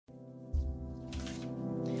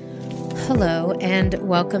Hello, and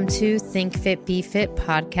welcome to Think Fit, Be Fit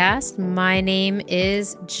podcast. My name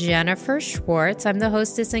is Jennifer Schwartz. I'm the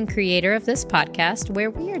hostess and creator of this podcast, where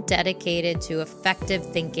we are dedicated to effective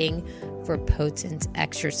thinking for potent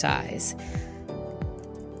exercise.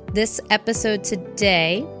 This episode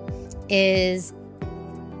today is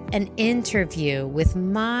an interview with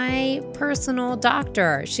my personal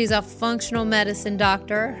doctor. She's a functional medicine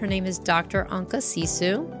doctor. Her name is Dr. Anca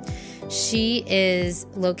Sisu. She is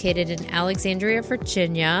located in Alexandria,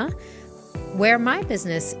 Virginia, where my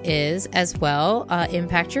business is as well,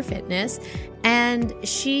 Impact Your Fitness. And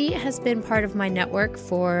she has been part of my network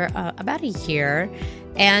for about a year.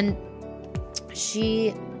 And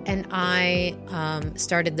she and I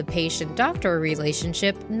started the patient-doctor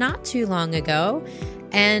relationship not too long ago.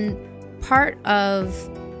 And part of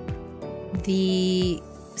the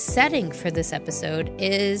setting for this episode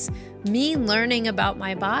is me learning about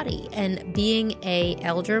my body and being an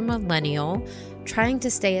elder millennial, trying to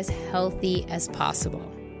stay as healthy as possible.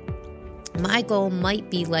 My goal might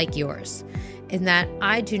be like yours, in that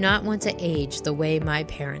I do not want to age the way my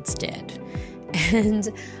parents did. And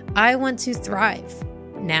I want to thrive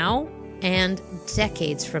now and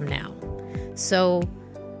decades from now. So,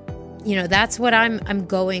 that's what I'm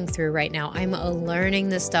going through right now. I'm learning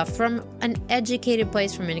this stuff from an educated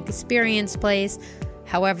place, from an experienced place.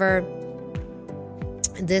 However,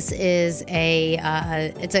 this is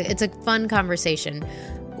it's a fun conversation.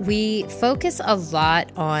 We focus a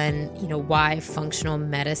lot on, why functional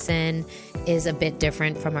medicine is a bit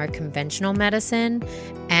different from our conventional medicine,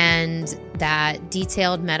 and that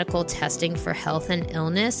detailed medical testing for health and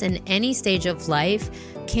illness in any stage of life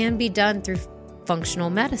can be done through functional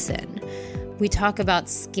medicine. We talk about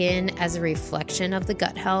skin as a reflection of the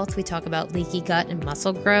gut health. We talk about leaky gut and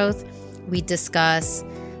muscle growth. We discuss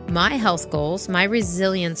my health goals, my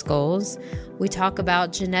resilience goals. We talk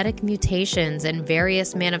about genetic mutations and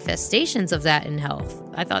various manifestations of that in health.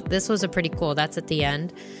 I thought this was a pretty cool, that's at the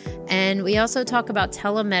end. And we also talk about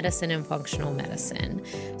telemedicine and functional medicine.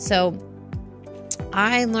 So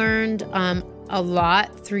I learned a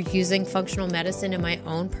lot through using functional medicine in my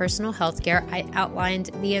own personal healthcare. I outlined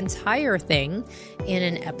the entire thing in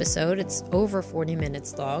an episode. It's over 40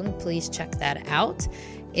 minutes long. Please check that out.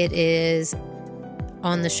 It is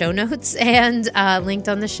on the show notes and linked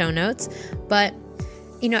on the show notes. But,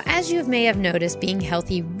 as you may have noticed, being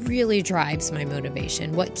healthy really drives my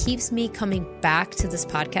motivation. What keeps me coming back to this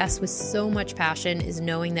podcast with so much passion is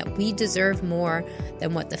knowing that we deserve more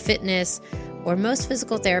than what the fitness or most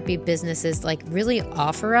physical therapy businesses really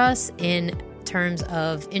offer us in terms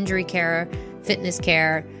of injury care, fitness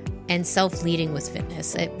care, and self-leading with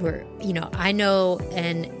fitness. I know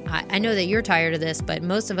that you're tired of this, but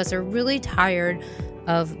most of us are really tired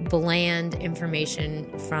of bland information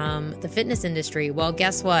from the fitness industry. Well,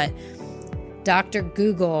 guess what? Dr.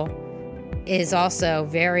 Google is also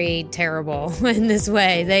very terrible in this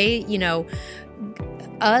way.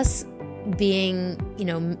 Us being,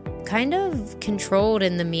 kind of controlled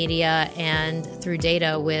in the media and through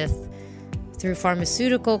data through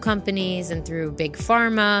pharmaceutical companies and through big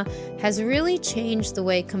pharma has really changed the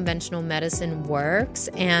way conventional medicine works.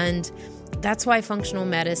 And that's why functional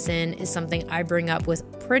medicine is something I bring up with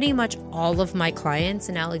pretty much all of my clients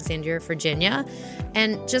in Alexandria, Virginia.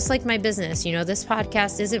 And just like my business, this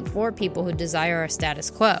podcast isn't for people who desire a status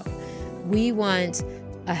quo. We want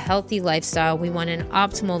a healthy lifestyle, we want an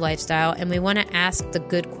optimal lifestyle, and we want to ask the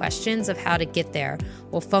good questions of how to get there.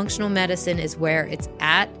 Well, functional medicine is where it's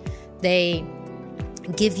at. They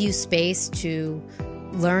give you space to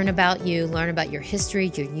learn about you, learn about your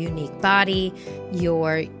history, your unique body,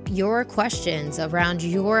 your questions around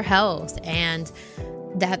your health, and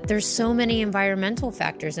that there's so many environmental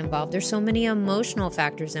factors involved. There's so many emotional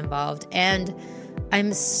factors involved. And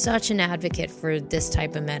I'm such an advocate for this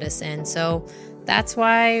type of medicine. So that's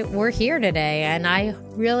why we're here today. And I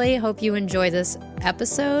really hope you enjoy this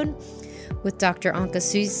episode with Dr. Anca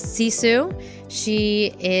Sisu.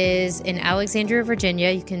 She is in Alexandria, Virginia.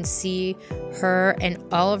 You can see her and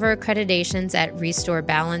all of her accreditations at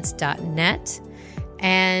restorebalance.net.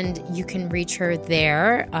 And you can reach her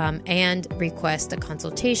there and request a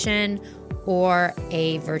consultation or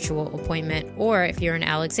a virtual appointment, or if you're in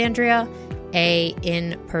Alexandria, a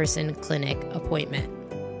in-person clinic appointment.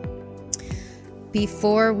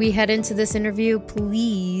 Before we head into this interview,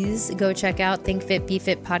 please go check out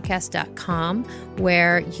thinkfitbefitpodcast.com,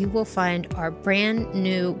 where you will find our brand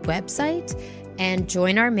new website and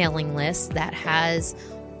join our mailing list that has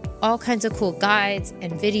all kinds of cool guides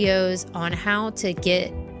and videos on how to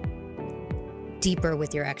get deeper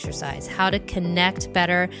with your exercise, how to connect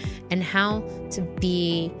better, and how to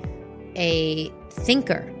be a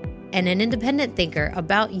thinker and an independent thinker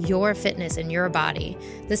about your fitness and your body.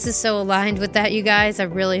 This is so aligned with that, you guys. I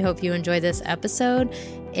really hope you enjoy this episode.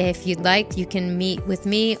 If you'd like, you can meet with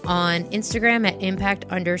me on Instagram at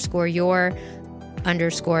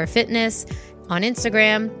impact_your_fitness on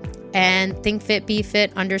Instagram, and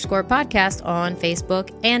thinkfitbefit_podcast on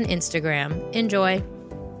Facebook and Instagram. Enjoy.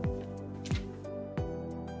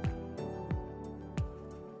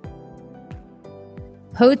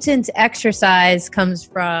 Potent exercise comes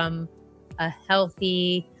from a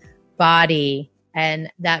healthy body. And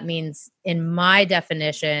that means, in my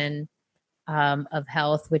definition of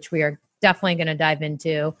health, which we are definitely going to dive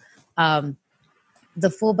into, the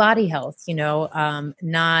full body health,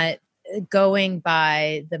 not going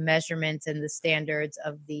by the measurements and the standards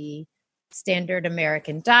of the standard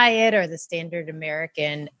American diet or the standard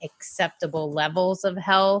American acceptable levels of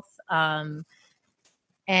health.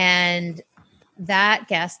 And that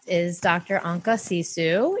guest is Dr. Anca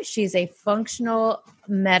Sisu. She's a functional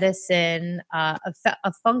medicine,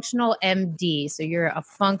 a functional MD. So you're a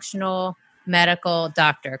functional medical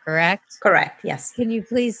doctor, correct? Correct, yes. Can you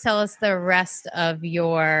please tell us the rest of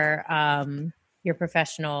your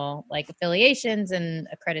professional affiliations and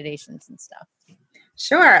accreditations and stuff?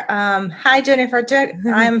 Sure. Hi, Jennifer.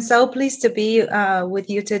 I'm so pleased to be with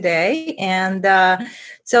you today. And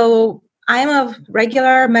so I'm a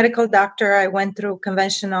regular medical doctor. I went through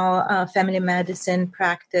conventional family medicine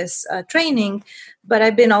practice training, but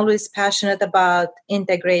I've been always passionate about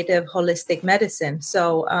integrative holistic medicine.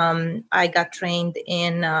 So I got trained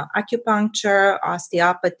in acupuncture,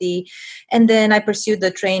 osteopathy, and then I pursued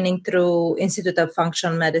the training through Institute of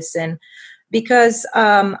Functional Medicine, because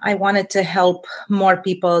I wanted to help more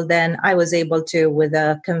people than I was able to with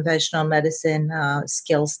the conventional medicine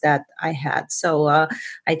skills that I had. So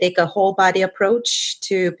I take a whole body approach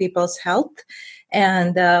to people's health,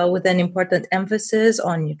 and with an important emphasis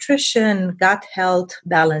on nutrition, gut health,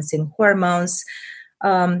 balancing hormones.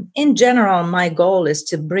 In general, my goal is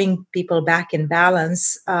to bring people back in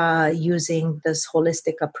balance using this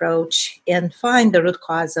holistic approach and find the root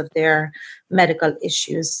cause of their medical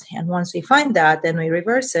issues. And once we find that, then we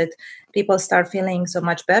reverse it. People start feeling so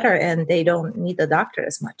much better and they don't need the doctor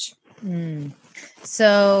as much.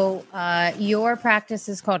 So your practice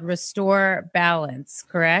is called Restore Balance,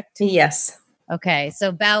 correct? Yes. Okay,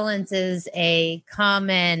 so balance is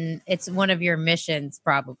it's one of your missions,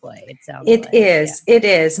 probably. It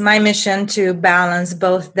is my mission to balance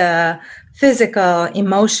both the physical,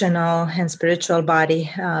 emotional, and spiritual body,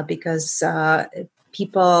 because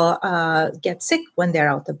people get sick when they're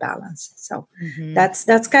out of balance. So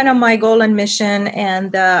that's kind of my goal and mission.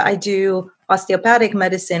 And I do osteopathic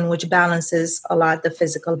medicine, which balances a lot the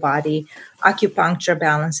physical body. Acupuncture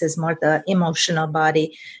balances more the emotional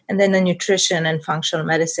body. And then the nutrition and functional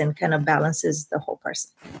medicine kind of balances the whole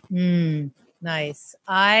person. Nice.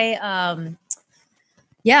 I'm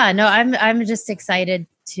just excited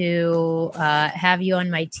to have you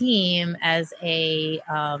on my team as a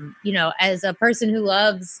person who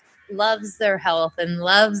loves their health and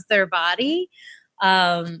loves their body.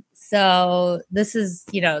 So this is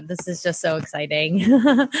just so exciting.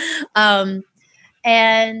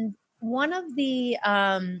 And one of the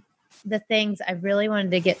things I really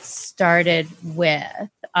wanted to get started with,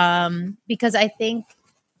 because I think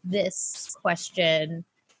this question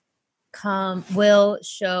will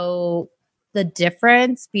show the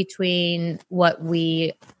difference between what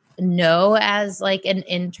we know as an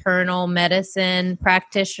internal medicine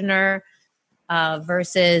practitioner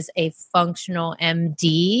versus a functional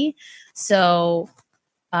MD. So,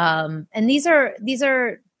 and these are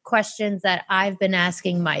questions that I've been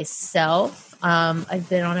asking myself. I've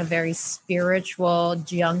been on a very spiritual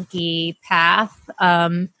junkie path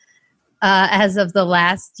as of the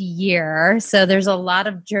last year. So there's a lot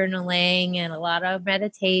of journaling and a lot of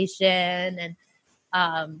meditation,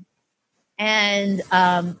 and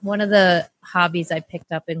one of the hobbies I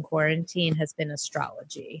picked up in quarantine has been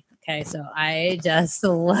astrology. Okay, so I just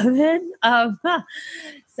love it.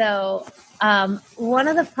 So one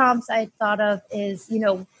of the prompts I thought of is,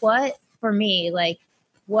 what for me,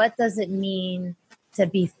 what does it mean to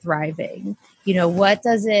be thriving? What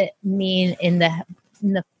does it mean in the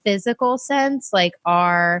physical sense,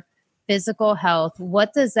 our physical health?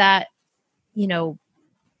 What does that,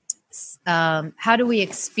 how do we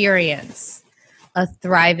experience a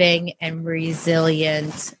thriving and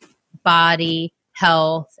resilient body,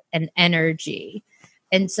 health, and energy?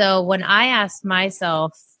 And so when I asked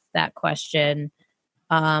myself that question,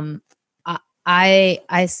 I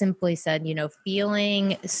simply said,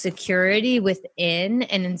 feeling security within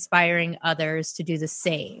and inspiring others to do the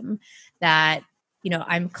same. That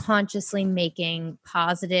I'm consciously making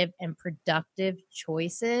positive and productive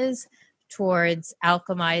choices towards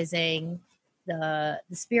alchemizing the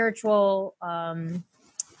spiritual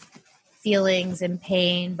feelings and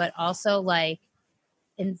pain, but also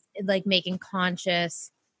making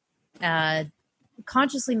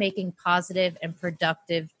consciously making positive and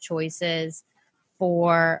productive choices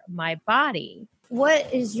for my body.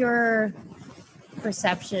 What is your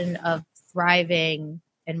perception of thriving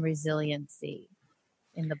and resiliency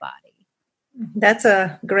in the body? That's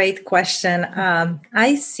a great question.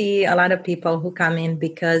 I see a lot of people who come in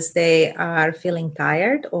because they are feeling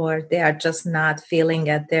tired or they are just not feeling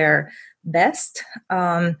at their best.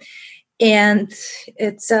 And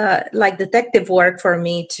it's like detective work for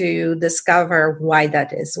me to discover why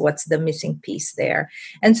that is, what's the missing piece there.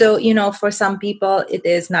 And so, for some people, it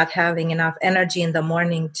is not having enough energy in the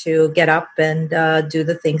morning to get up and do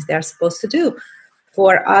the things they're supposed to do.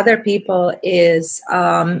 For other people is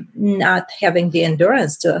not having the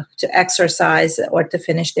endurance to exercise or to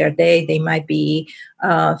finish their day. They might be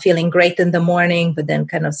feeling great in the morning, but then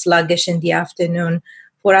kind of sluggish in the afternoon.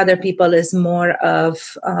 For other people is more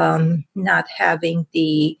of not having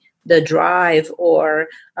the drive or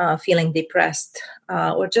feeling depressed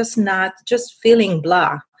or just feeling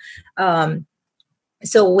blah.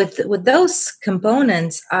 So with those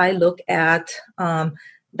components, I look at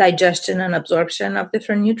digestion and absorption of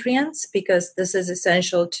different nutrients, because this is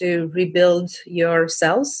essential to rebuild your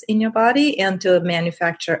cells in your body and to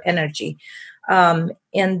manufacture energy.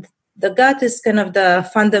 And the gut is kind of the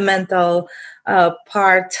fundamental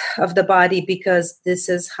part of the body, because this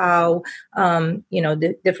is how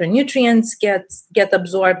the different nutrients get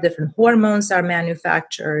absorbed, different hormones are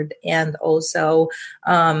manufactured, and also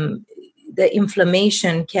the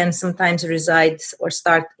inflammation can sometimes reside or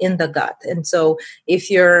start in the gut. And so if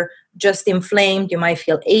you're just inflamed, you might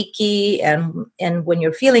feel achy. And when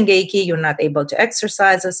you're feeling achy, you're not able to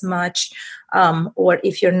exercise as much. Or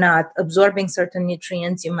if you're not absorbing certain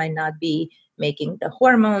nutrients, you might not be making the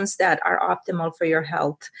hormones that are optimal for your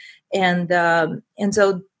health. And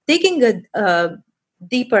so taking a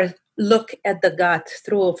deeper look at the gut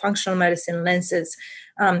through functional medicine lenses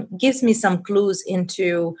gives me some clues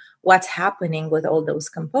into what's happening with all those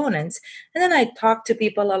components. And then I talk to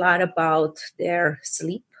people a lot about their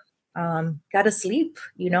sleep. Gotta sleep,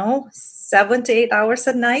 7 to 8 hours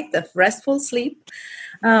at night of restful sleep,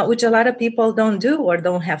 which a lot of people don't do or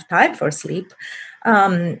don't have time for sleep.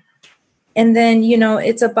 And then,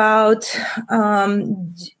 it's about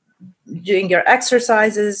doing your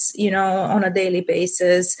exercises, on a daily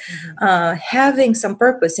basis, having some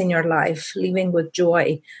purpose in your life, living with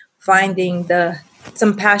joy, finding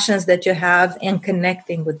some passions that you have and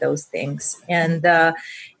connecting with those things. And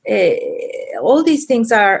all these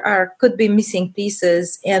things could be missing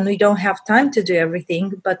pieces, and we don't have time to do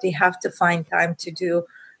everything, but we have to find time to do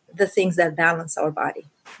the things that balance our body.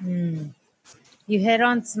 You hit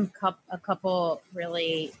on a couple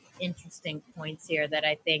really interesting points here that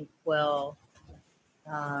I think will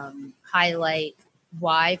highlight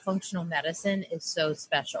why functional medicine is so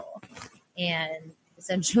special. And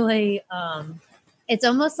essentially, it's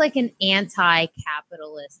almost like an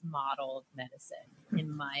anti-capitalist model of medicine,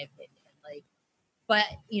 in my opinion. But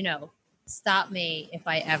stop me if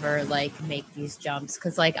I ever make these jumps,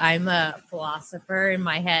 because I'm a philosopher in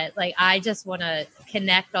my head. I just want to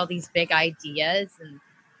connect all these big ideas, and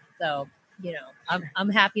so I'm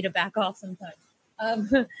happy to back off sometimes.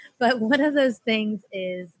 But one of those things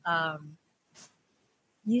is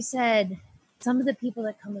you said some of the people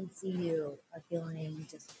that come and see you are feeling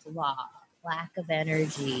just lack of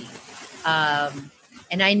energy,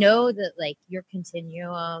 and I know that your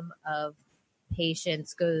continuum of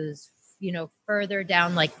patients goes further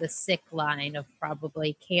down the sick line of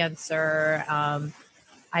probably cancer,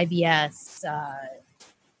 IBS,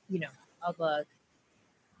 all the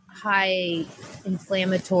high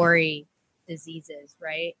inflammatory diseases,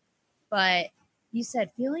 right? But you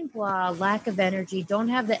said feeling blah, lack of energy, don't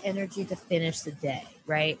have the energy to finish the day,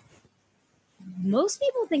 right? Most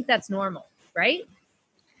people think that's normal, right?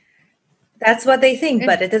 That's what they think,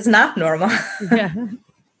 but it is not normal. Yeah.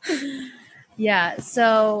 Yeah.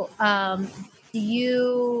 So, do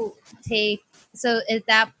you at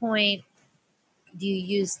that point, do you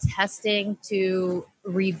use testing to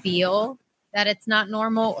reveal that it's not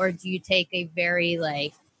normal, or do you take a very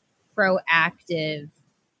proactive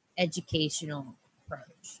educational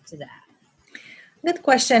approach to that? Good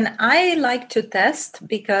question. I like to test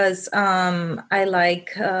because I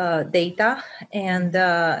like data, and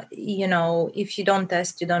if you don't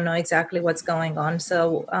test, you don't know exactly what's going on.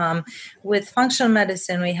 So with functional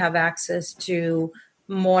medicine, we have access to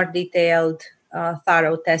more detailed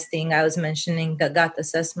thorough testing. I was mentioning the gut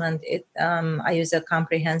assessment. I use a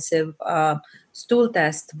comprehensive stool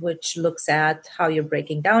test, which looks at how you're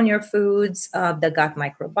breaking down your foods, the gut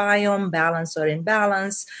microbiome, balance or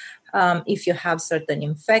imbalance, if you have certain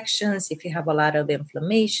infections, if you have a lot of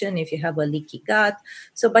inflammation, if you have a leaky gut.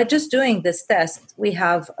 So by just doing this test, we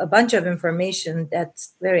have a bunch of information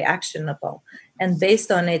that's very actionable. And based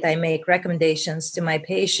on it, I make recommendations to my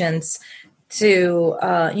patients to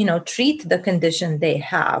treat the condition they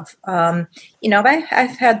have.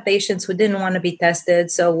 I've had patients who didn't want to be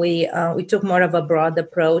tested, so we took more of a broad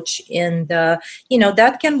approach, and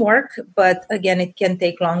that can work, but again, it can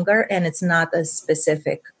take longer, and it's not as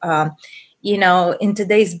specific. In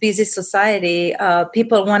today's busy society,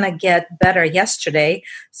 people want to get better yesterday.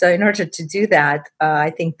 So in order to do that, I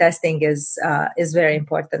think testing is very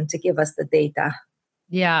important to give us the data.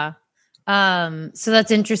 Yeah. So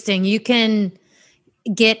that's interesting. You can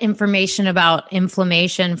get information about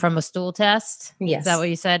inflammation from a stool test. Yes. Is that what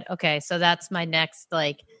you said? Okay. So that's my next,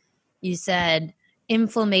 you said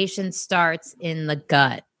inflammation starts in the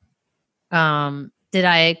gut. Did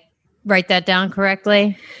I write that down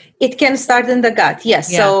correctly? It can start in the gut, yes.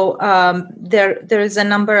 Yeah. So there is a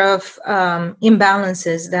number of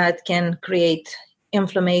imbalances that can create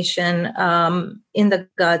inflammation in the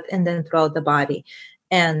gut and then throughout the body.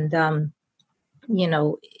 And,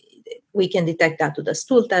 we can detect that with the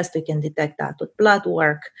stool test. We can detect that with blood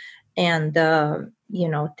work and,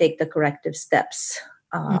 take the corrective steps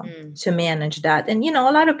to manage that. And,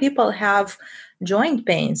 a lot of people have joint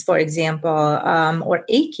pains, for example, or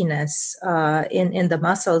achiness in the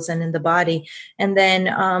muscles and in the body. And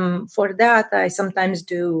then for that, I sometimes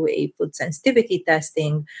do a food sensitivity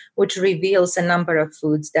testing, which reveals a number of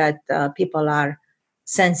foods that people are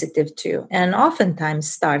sensitive to, and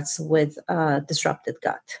oftentimes starts with disrupted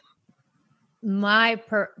gut.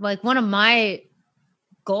 One of my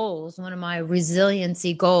goals, one of my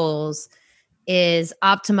resiliency goals is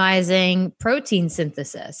optimizing protein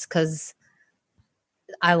synthesis, because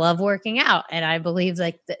I love working out, and I believe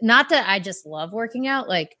not that I just love working out.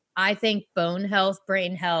 I think bone health,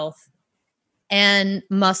 brain health, and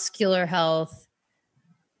muscular health,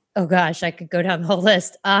 oh gosh, I could go down the whole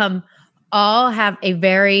list, all have a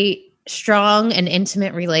very strong and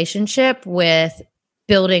intimate relationship with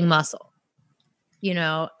building muscle,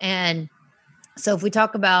 and so if we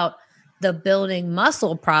talk about the building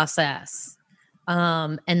muscle process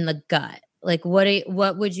and the gut,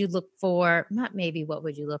 what would you look for? Not maybe what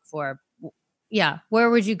would you look for? Yeah. Where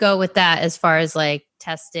would you go with that as far as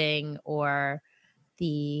testing or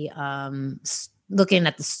the looking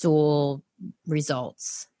at the stool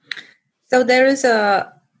results? So there is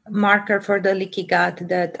a marker for the leaky gut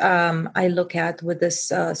that I look at with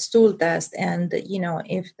this stool test. And,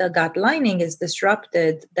 if the gut lining is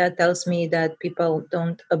disrupted, that tells me that people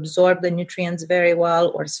don't absorb the nutrients very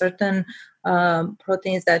well, or certain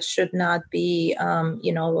proteins that should not be,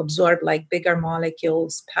 absorbed, like bigger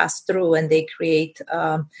molecules, pass through and they create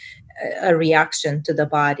a reaction to the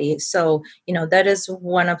body. So, that is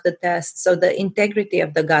one of the tests. So the integrity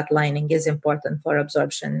of the gut lining is important for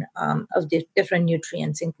absorption of the different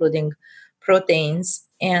nutrients, including proteins.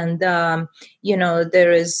 And, there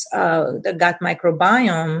is the gut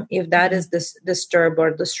microbiome. If that is disturbed or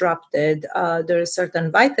disrupted, there are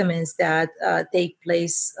certain vitamins that take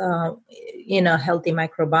place in a healthy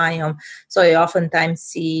microbiome. So I oftentimes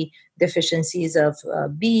see deficiencies of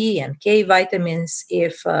B and K vitamins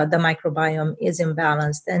if the microbiome is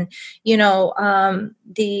imbalanced. And,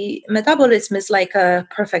 the metabolism is like a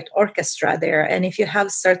perfect orchestra there. And if you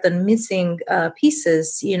have certain missing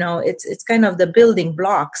pieces, it's kind of the building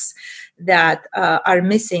blocks that are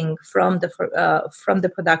missing from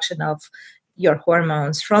the production of your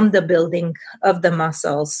hormones, from the building of the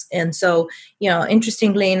muscles. And so,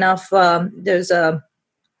 interestingly enough, there's a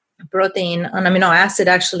protein, an amino acid,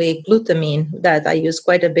 actually glutamine, that I use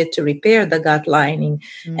quite a bit to repair the gut lining.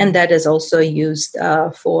 And that is also used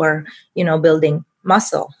for, building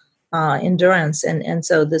muscle endurance. And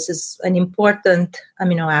so this is an important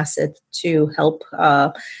amino acid to help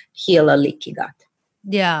heal a leaky gut.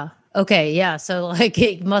 Yeah. Okay. Yeah. So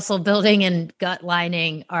muscle building and gut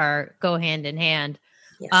lining go hand in hand.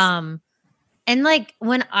 Yes. And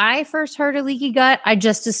when I first heard a leaky gut, I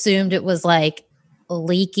just assumed it was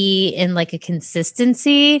leaky in a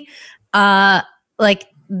consistency, that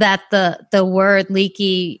the word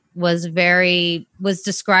leaky was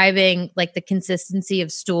describing the consistency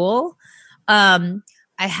of stool. I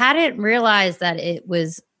hadn't realized that it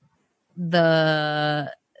was the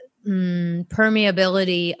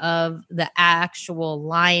permeability of the actual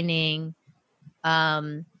lining,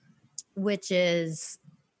 which is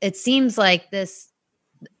it seems like this.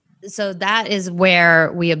 So that is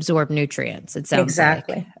where we absorb nutrients, it sounds like.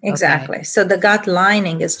 Exactly. Okay. So the gut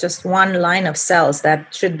lining is just one line of cells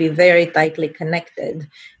that should be very tightly connected.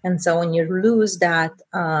 And so when you lose that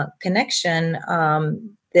connection,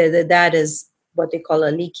 that is what they call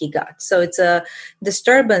a leaky gut. So it's a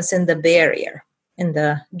disturbance in the barrier, in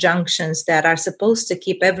the junctions that are supposed to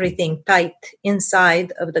keep everything tight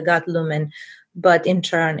inside of the gut lumen. But in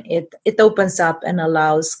turn, it opens up and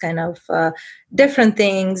allows kind of different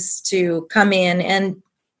things to come in. And,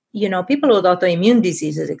 people with autoimmune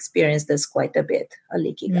diseases experience this quite a bit, a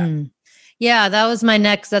leaky gut. Yeah,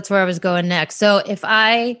 that's where I was going next. So if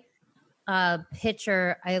I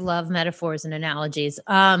picture, I love metaphors and analogies.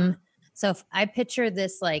 So if I picture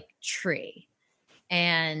this like tree,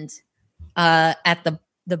 and at the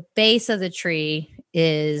base of the tree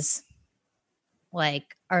is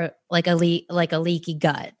like a leaky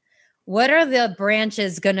gut. What are the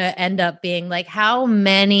branches going to end up being? Like, how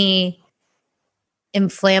many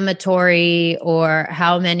inflammatory or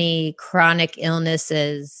how many chronic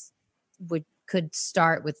illnesses could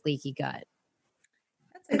start with leaky gut?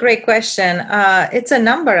 That's a great question. It's a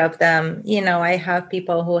number of them. I have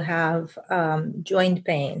people who have joint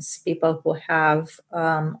pains, people who have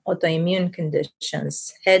autoimmune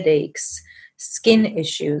conditions, headaches, skin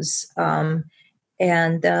issues.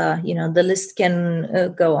 And the list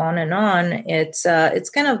can go on and on. It's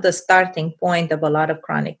kind of the starting point of a lot of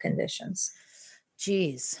chronic conditions.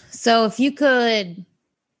 Geez. So if you could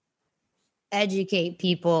educate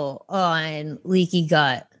people on leaky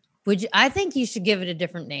gut, I think you should give it a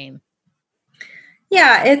different name.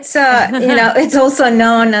 Yeah, it's it's also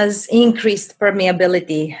known as increased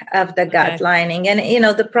permeability of the gut lining, and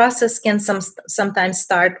the process can sometimes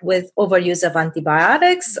start with overuse of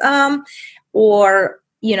antibiotics, or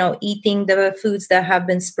eating the foods that have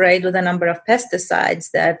been sprayed with a number of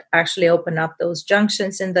pesticides that actually open up those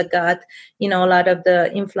junctions in the gut. A lot of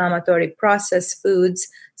the inflammatory processed foods.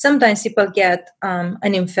 Sometimes people get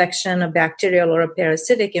an infection, a bacterial or a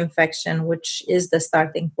parasitic infection, which is the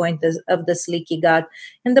starting point of this leaky gut.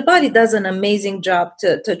 And the body does an amazing job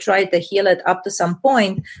to try to heal it up to some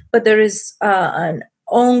point, but there is an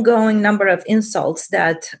ongoing number of insults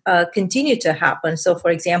that continue to happen. So,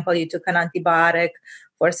 for example, you took an antibiotic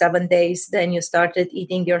for 7 days, then you started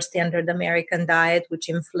eating your standard American diet, which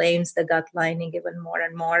inflames the gut lining even more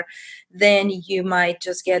and more. Then you might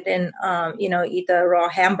just get in, eat a raw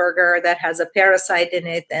hamburger that has a parasite in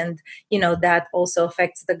it, and that also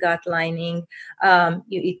affects the gut lining.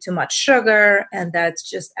 You eat too much sugar, and that's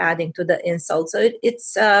just adding to the insult. So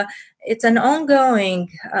it's an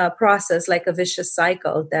ongoing process, like a vicious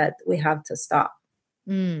cycle that we have to stop.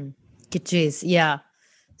 Jeez, yeah.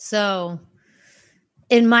 So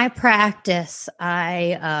in my practice,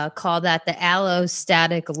 I call that the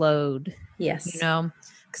allostatic load. Yes.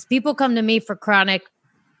 Because people come to me for chronic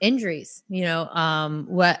injuries,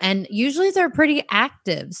 and usually they're pretty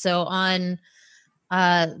active. So on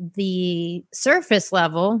the surface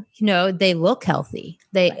level, they look healthy.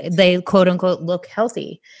 They quote unquote look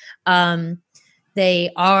healthy.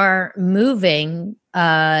 They are moving.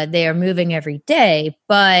 They are moving every day,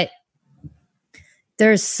 but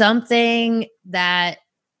there's something there's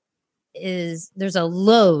a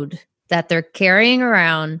load that they're carrying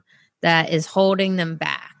around that is holding them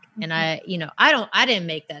back. And I didn't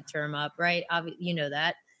make that term up, right?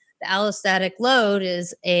 That the allostatic load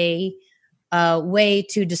is a way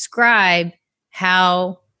to describe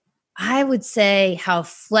how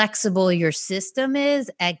flexible your system is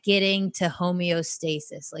at getting to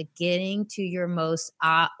homeostasis, like getting to your most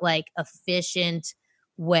efficient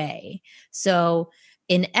way. So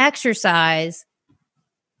in exercise,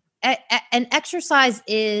 an exercise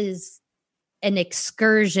is an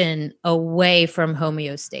excursion away from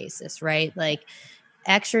homeostasis, right? Like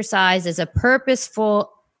exercise is a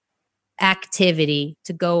purposeful activity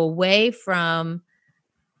to go away from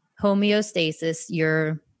homeostasis,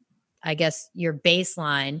 your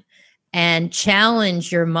baseline, and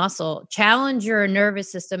challenge your muscle, challenge your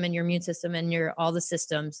nervous system and your immune system and all the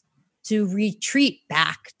systems to retreat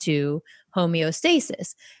back to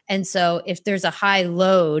homeostasis. And so if there's a high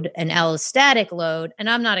load, an allostatic load, and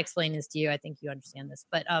I'm not explaining this to you, I think you understand this,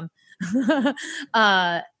 but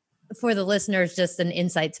for the listeners, just an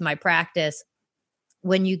insight to my practice,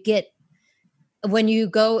 when you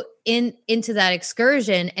go into that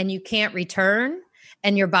excursion and you can't return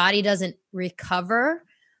and your body doesn't recover,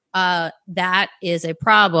 that is a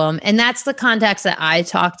problem. And that's the context that I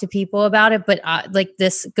talk to people about it. But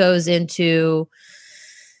this goes into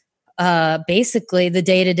basically the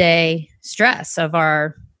day-to-day stress of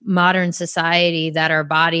our modern society that our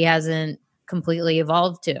body hasn't completely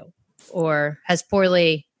evolved to, or has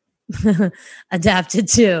poorly adapted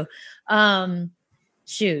to.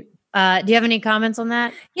 Shoot. Do you have any comments on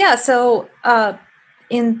that? Yeah. So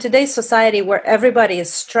in today's society where everybody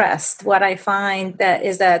is stressed, what I find that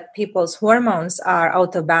is that people's hormones are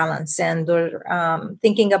out of balance, and they're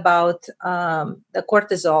thinking about the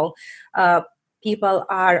cortisol. People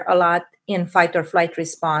are a lot in fight or flight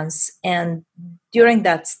response, and during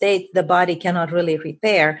that state, the body cannot really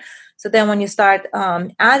repair. So then when you start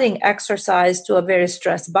adding exercise to a very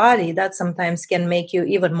stressed body, that sometimes can make you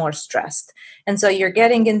even more stressed. And so you're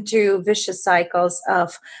getting into vicious cycles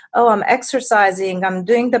of, oh, I'm exercising, I'm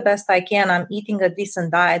doing the best I can, I'm eating a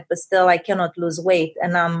decent diet, but still I cannot lose weight,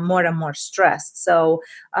 and I'm more and more stressed. So,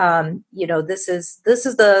 this is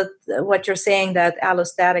the what you're saying, that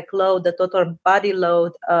allostatic load, the total body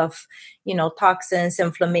load of, toxins,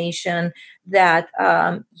 inflammation, that,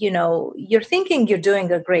 you're thinking you're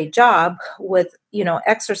doing a great job with,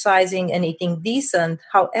 exercising and eating decent.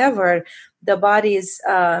 However, the body's,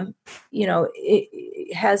 it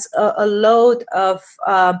has a load of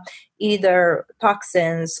either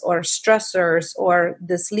toxins or stressors or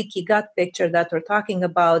this leaky gut picture that we're talking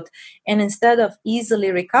about. And instead of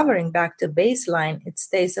easily recovering back to baseline, it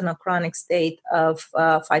stays in a chronic state of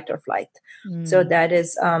fight or flight. So that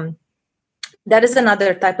is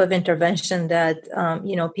another type of intervention that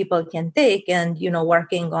people can take, and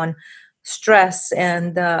working on stress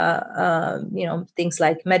and things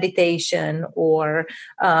like meditation, or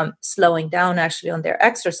slowing down actually on their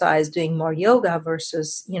exercise, doing more yoga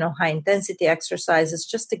versus high intensity exercises,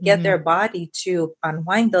 just to get their body to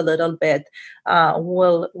unwind a little bit,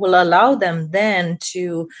 will allow them then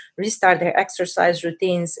to restart their exercise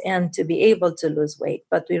routines and to be able to lose weight.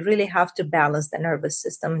 But we really have to balance the nervous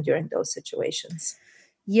system during those situations.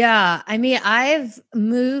 Yeah. I mean, I've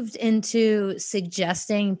moved into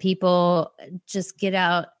suggesting people just get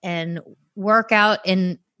out and work out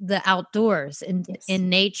in the outdoors, in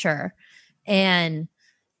nature. And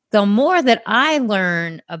the more that I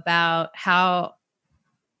learn about how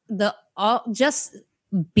just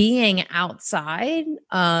being outside,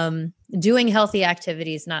 doing healthy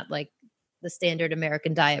activities, not like the standard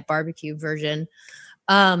American diet barbecue version,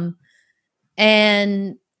 and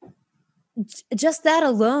just that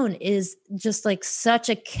alone is just like such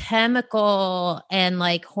a chemical and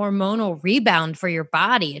like hormonal rebound for your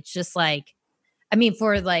body. It's just like, I mean,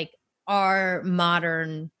 for like our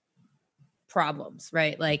modern problems,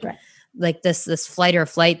 right? Like this flight or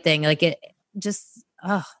flight thing, like it just,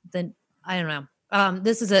 then I don't know.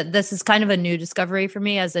 This is kind of a new discovery for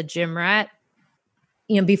me as a gym rat.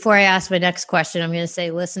 Before I ask my next question, I'm going to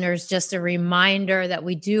say, listeners, just a reminder that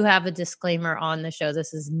we do have a disclaimer on the show.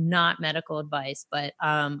 This is not medical advice, but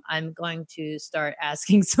I'm going to start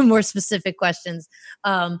asking some more specific questions,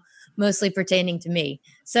 mostly pertaining to me.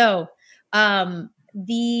 So back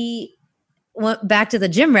to the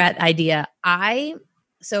gym rat idea.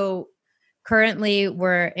 So currently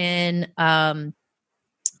we're in,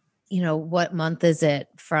 what month is it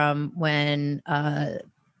from when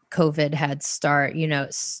COVID had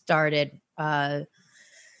started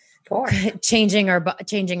changing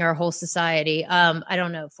our whole society. I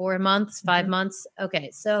don't know, 4 months, 5 months.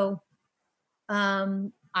 Okay. So,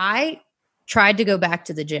 I tried to go back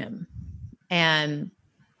to the gym, and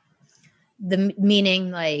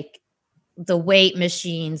meaning like the weight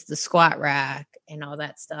machines, the squat rack and all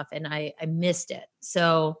that stuff. And I missed it.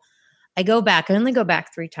 So I go back, I only go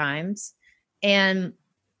back 3 times. And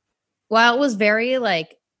while it was very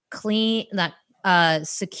like clean, not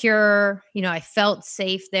secure, I felt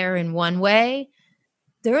safe there in one way,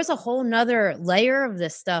 there was a whole nother layer of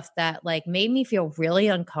this stuff that like made me feel really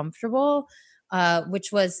uncomfortable,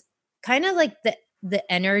 which was kind of like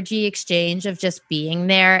the energy exchange of just being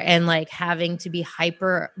there and like having to be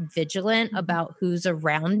hyper vigilant about who's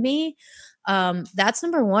around me. That's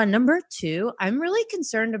number one. Number two, I'm really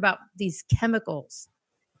concerned about these chemicals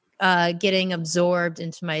getting absorbed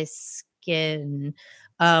into my skin,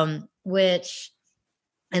 which,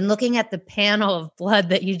 and looking at the panel of blood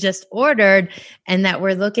that you just ordered, and that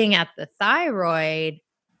we're looking at the thyroid,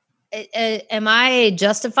 am I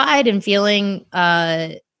justified in feeling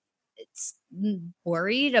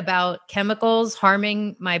worried about chemicals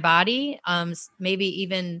harming my body, maybe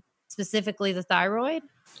even specifically the thyroid?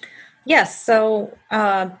 Yes. So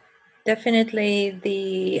definitely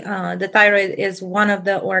the thyroid is one of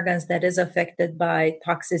the organs that is affected by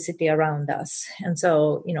toxicity around us. And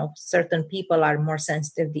so, certain people are more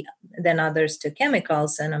sensitive than others to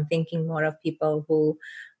chemicals. And I'm thinking more of people who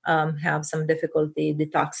have some difficulty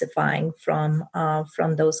detoxifying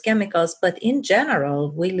from those chemicals. But in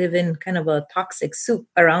general, we live in kind of a toxic soup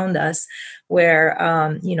around us, where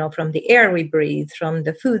from the air we breathe, from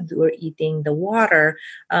the food we're eating, the water,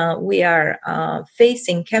 we are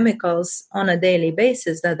facing chemicals on a daily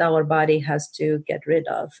basis that our body has to get rid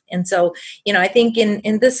of. And so, I think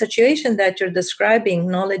in this situation that you're describing,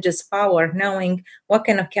 knowledge is power. Knowing what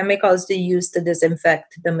kind of chemicals do you use to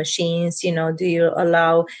disinfect the machines, do you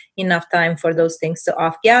allow enough time for those things to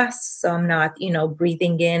off gas, so I'm not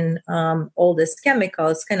breathing in all these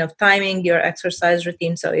chemicals, kind of timing your exercise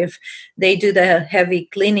routine. So if they do the heavy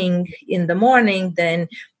cleaning in the morning, then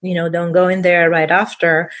don't go in there right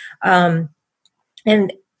after. And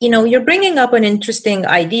you're bringing up an interesting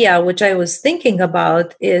idea, which I was thinking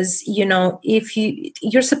about, is, if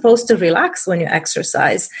you're supposed to relax when you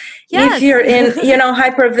exercise. Yes. If you're in,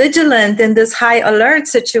 hypervigilant in this high alert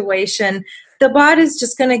situation, the body's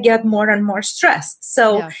just going to get more and more stressed.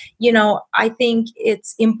 So, I think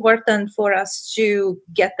it's important for us to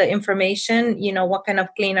get the information, what kind of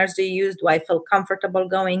cleaners do you use? Do I feel comfortable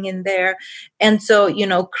going in there? And so,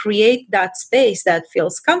 create that space that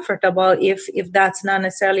feels comfortable. If that's not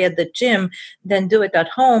necessarily at the gym, then do it at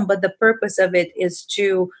home. But the purpose of it is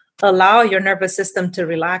to allow your nervous system to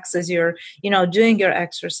relax as you're, doing your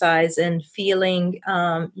exercise and feeling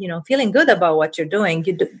good about what you're doing.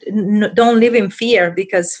 You don't live in fear,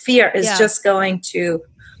 because fear is just going to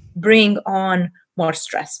bring on more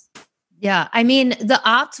stress. Yeah. I mean, the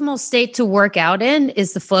optimal state to work out in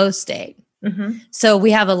is the flow state. Mm-hmm. So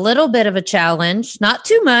we have a little bit of a challenge, not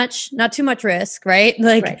too much risk, right?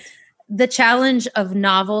 Right. The challenge of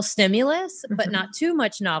novel stimulus, but not too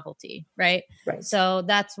much novelty, right? Right. So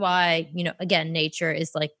that's why, again, nature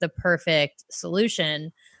is like the perfect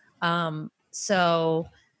solution. So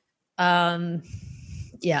I've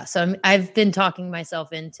been talking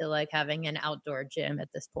myself into like having an outdoor gym at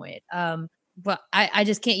this point. But I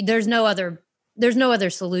just can't, there's no other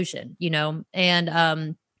solution, and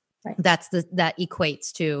that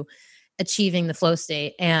equates to achieving the flow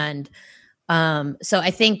state. And so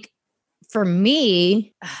I think, for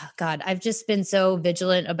me, I've just been so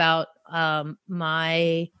vigilant about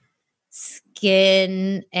my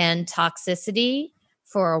skin and toxicity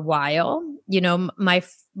for a while. My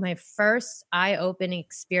first eye-opening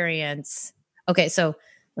experience. Okay, so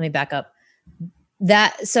let me back up.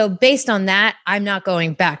 So based on that, I'm not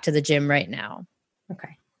going back to the gym right now.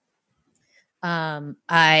 Okay.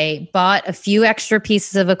 I bought a few extra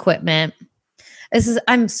pieces of equipment.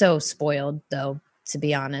 I'm so spoiled, though, to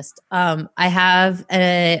be honest. I have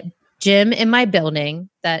a gym in my building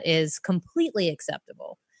that is completely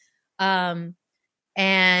acceptable. And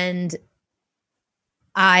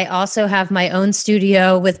I also have my own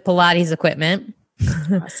studio with Pilates equipment.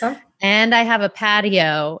 Awesome. And I have a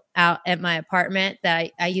patio out at my apartment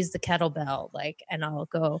that I use the kettlebell, and I'll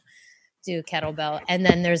go do kettlebell. And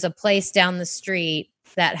then there's a place down the street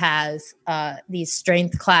that has these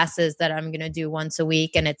strength classes that I'm going to do once a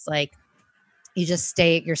week. And it's like, you just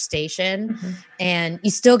stay at your station and you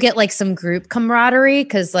still get like some group camaraderie.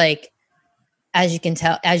 Cause as you can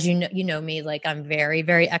tell, as you know me, I'm very,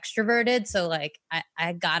 very extroverted. So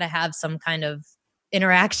I gotta have some kind of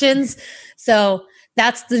interactions. So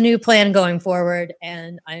that's the new plan going forward.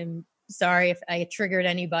 And I'm sorry if I triggered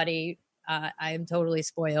anybody. I am totally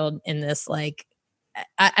spoiled in this. I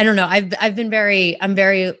don't know. I'm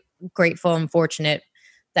very grateful and fortunate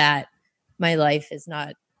that my life has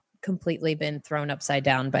not completely been thrown upside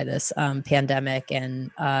down by this pandemic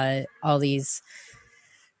and all these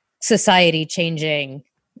society changing,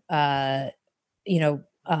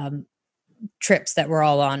 trips that we're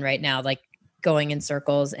all on right now, going in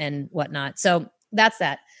circles and whatnot. So that's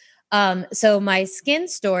that. So my skin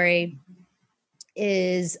story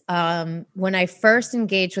is when I first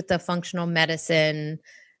engaged with the functional medicine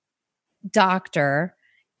doctor,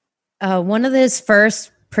 one of his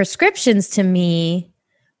first prescriptions to me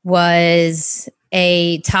was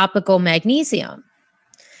a topical magnesium.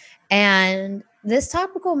 And this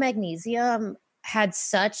topical magnesium had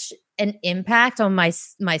such an impact on my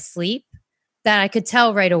sleep that I could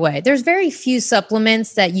tell right away. There's very few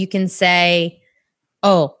supplements that you can say,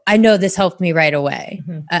 oh, I know this helped me right away.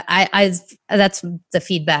 Mm-hmm. That's the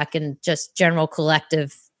feedback and just general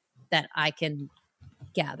collective that I can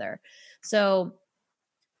gather. So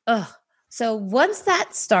once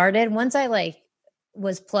that started, once I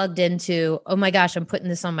was plugged into, oh my gosh, I'm putting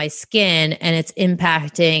this on my skin and it's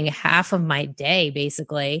impacting half of my day,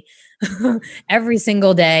 basically every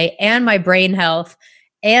single day, and my brain health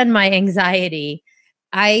and my anxiety,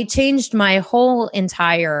 I changed my whole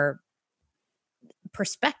entire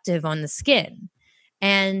perspective on the skin.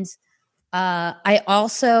 And I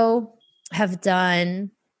also have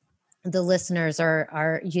done, the listeners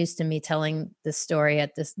are used to me telling this story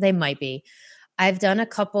at this, they might be. I've done a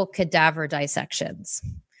couple cadaver dissections.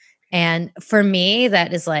 And for me,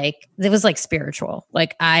 that is like, it was like spiritual.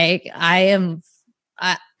 Like I'm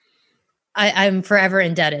forever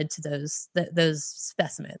indebted to those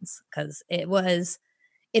specimens, because it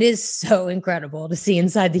is so incredible to see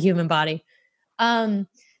inside the human body. And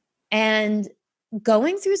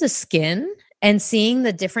going through the skin and seeing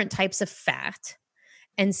the different types of fat,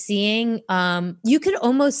 and seeing, you could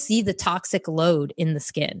almost see the toxic load in the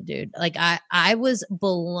skin, dude. Like I was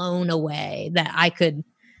blown away that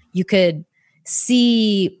you could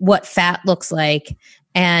see what fat looks like.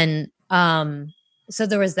 And, so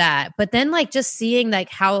there was that, but then like just seeing like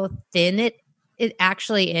how thin it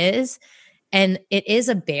actually is. And it is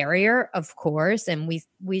a barrier, of course. And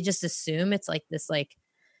we just assume it's like this, like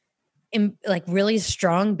really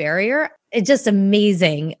strong barrier. It's just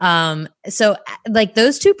amazing. So like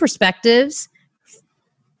those two perspectives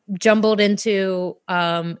jumbled into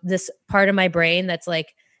this part of my brain that's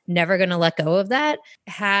like never going to let go of that,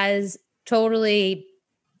 has totally,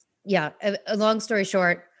 a long story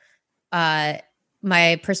short,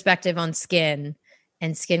 my perspective on skin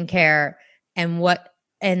and skincare and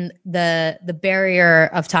the barrier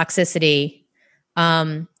of toxicity.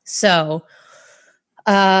 Am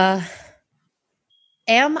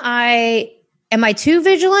I too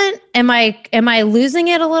vigilant? Am I losing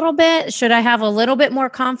it a little bit? Should I have a little bit more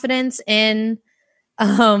confidence in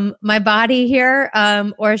my body here?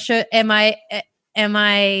 Or am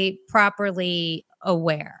I properly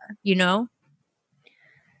aware, you know?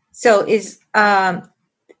 So I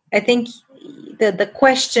think the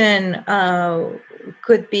question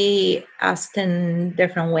could be asked in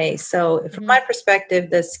different ways. So from my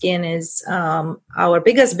perspective, the skin is our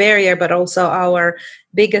biggest barrier, but also our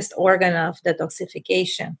biggest organ of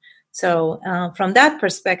detoxification. So from that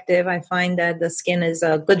perspective, I find that the skin is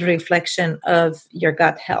a good reflection of your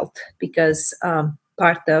gut health, because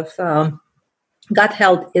part of gut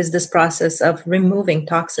health is this process of removing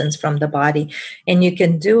toxins from the body, and you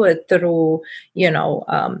can do it through,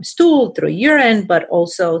 stool, through urine, but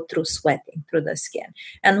also through sweating through the skin.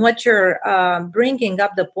 And what you're bringing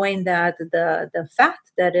up, the point that the fat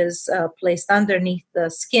that is placed underneath the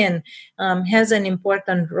skin has an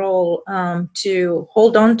important role to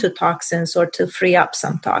hold on to toxins or to free up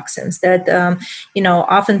some toxins that,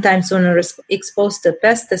 oftentimes when we're exposed to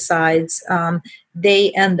pesticides,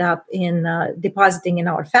 they end up in depositing in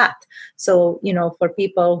our fat. So, for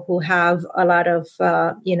people who have a lot of,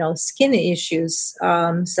 skin issues,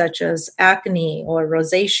 such as acne or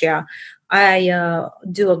rosacea, I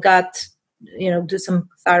do some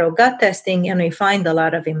thorough gut testing, and we find a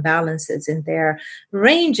lot of imbalances in there,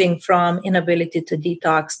 ranging from inability to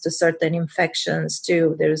detox to certain infections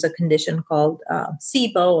to, there's a condition called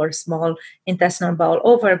SIBO, or small intestinal bowel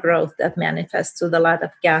overgrowth, that manifests with a lot of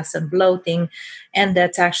gas and bloating. And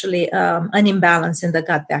that's actually an imbalance in the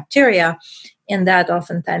gut bacteria. And that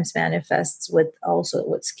oftentimes manifests with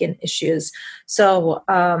skin issues. So,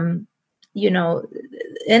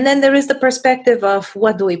 and then there is the perspective of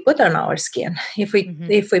what do we put on our skin? If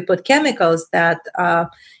we put chemicals that,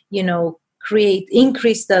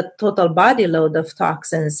 increase the total body load of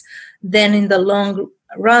toxins, then in the long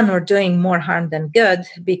run, we're doing more harm than good,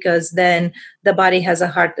 because then the body has a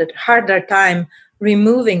harder time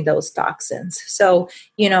removing those toxins. So,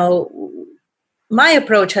 my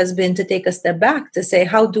approach has been to take a step back to say,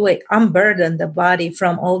 how do I unburden the body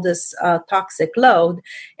from all this toxic load?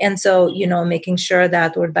 And so, making sure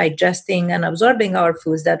that we're digesting and absorbing our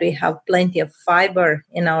foods, that we have plenty of fiber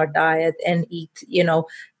in our diet, and eat,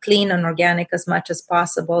 clean and organic as much as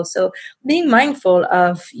possible. So being mindful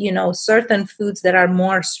of, certain foods that are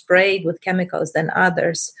more sprayed with chemicals than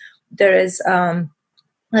others. There is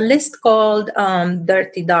a list called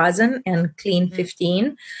Dirty Dozen and Clean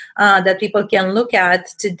 15 that people can look at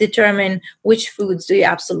to determine which foods do you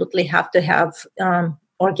absolutely have to have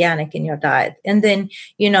organic in your diet. And then,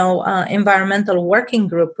 Environmental Working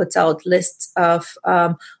Group puts out lists of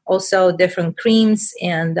also different creams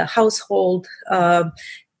and household,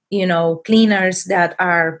 cleaners that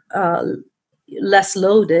are less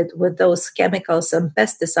loaded with those chemicals and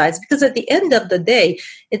pesticides, because at the end of the day,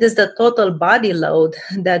 it is the total body load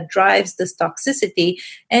that drives this toxicity.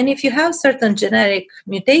 And if you have certain genetic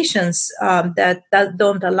mutations that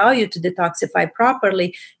don't allow you to detoxify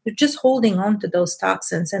properly, you're just holding on to those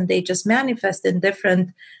toxins, and they just manifest in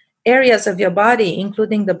different areas of your body,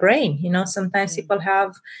 including the brain. Sometimes people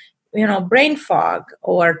have brain fog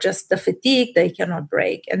or just the fatigue they cannot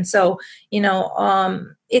break. And so,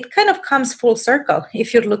 it kind of comes full circle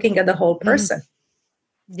if you're looking at the whole person.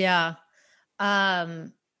 Yeah.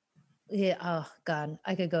 Yeah. Oh God,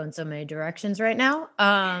 I could go in so many directions right now.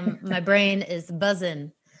 My brain is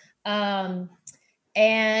buzzing. And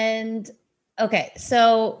okay,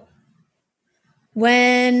 so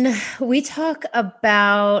when we talk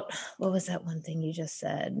about, what was that one thing you just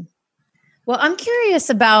said? Well, I'm curious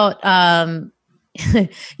about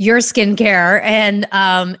your skincare, and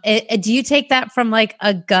do you take that from like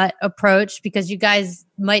a gut approach? Because you guys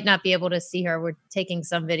might not be able to see her. We're taking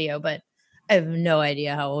some video, but I have no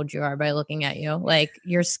idea how old you are by looking at you. Like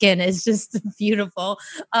your skin is just beautiful.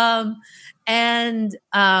 And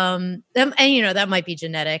that might be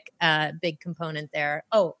genetic, big component there.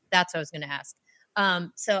 Oh, that's what I was going to ask.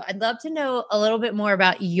 So I'd love to know a little bit more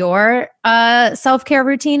about your self-care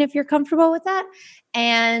routine, if you're comfortable with that.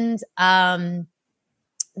 And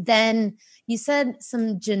then you said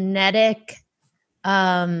some genetic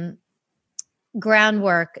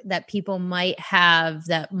groundwork that people might have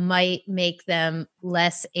that might make them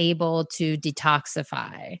less able to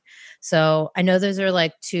detoxify. So I know those are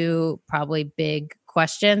like two probably big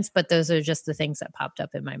questions, but those are just the things that popped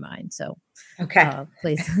up in my mind. So, okay,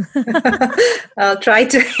 please. I'll try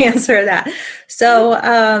to answer that. So,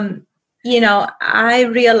 I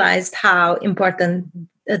realized how important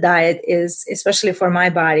the diet is, especially for my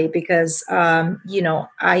body, because,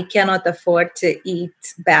 I cannot afford to eat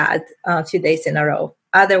bad a few days in a row.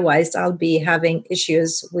 Otherwise, I'll be having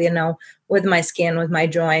issues, with my skin, with my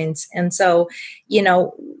joints. And so,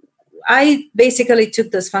 I basically took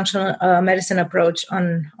this functional medicine approach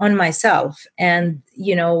on myself. And,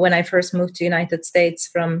 when I first moved to United States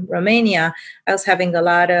from Romania, I was having a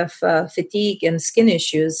lot of fatigue and skin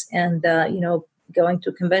issues. And, going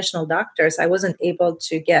to conventional doctors, I wasn't able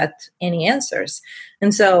to get any answers.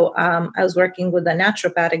 And so I was working with a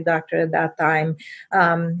naturopathic doctor at that time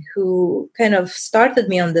who kind of started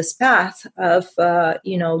me on this path of,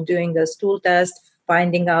 doing a stool test,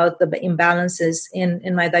 finding out the imbalances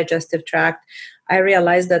in my digestive tract. I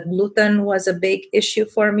realized that gluten was a big issue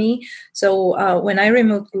for me. So when I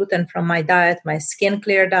removed gluten from my diet, my skin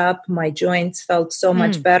cleared up, my joints felt so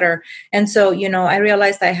much better. And so, I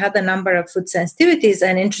realized I had a number of food sensitivities.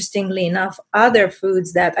 And interestingly enough, other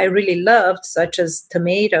foods that I really loved, such as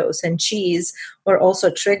tomatoes and cheese, were also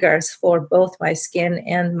triggers for both my skin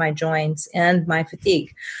and my joints and my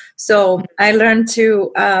fatigue. So I learned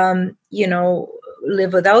to,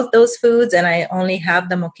 live without those foods, and I only have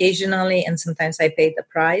them occasionally, and sometimes I pay the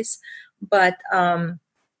price. But I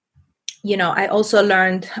also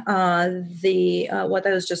learned what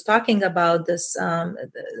I was just talking about, this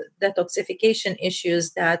the detoxification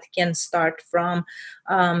issues that can start from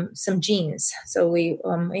some genes. So we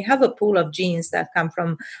have a pool of genes that come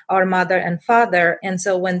from our mother and father, and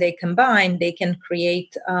so when they combine, they can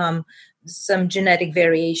create some genetic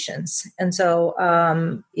variations. And so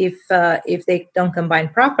if they don't combine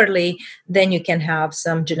properly, then you can have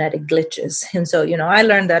some genetic glitches. And so, I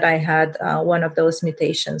learned that I had one of those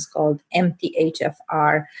mutations called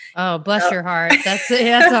MTHFR. Oh, bless your heart. That's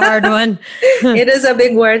a hard one. It is a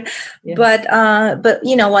big word. Yeah. But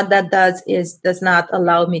what that does not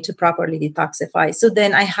allow me to properly detoxify. So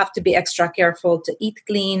then I have to be extra careful to eat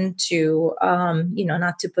clean, to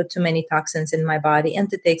not to put too many toxins in my body, and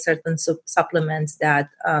to take certain supplements that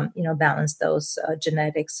balance those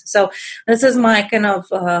genetics. So this is my kind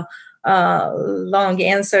of long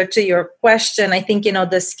answer to your question. I think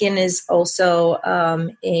the skin is also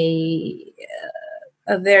a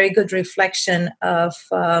very good reflection of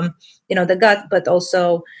the gut, but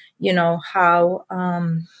also how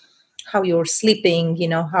you're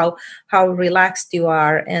sleeping, how relaxed you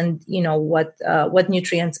are, and what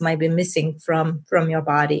nutrients might be missing from your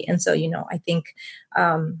body. And so I think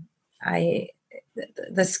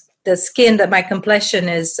the skin, that my complexion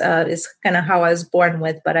is kind of how I was born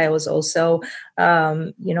with, but I was also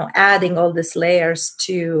adding all these layers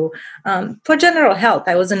to for general health.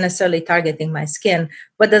 I wasn't necessarily targeting my skin,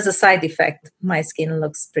 but as a side effect, my skin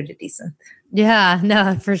looks pretty decent. Yeah,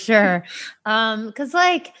 no, for sure. Because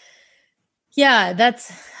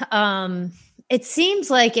that's it seems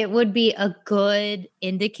like it would be a good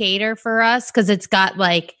indicator for us, because it's got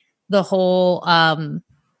like the whole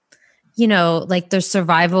like the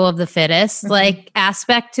survival of the fittest like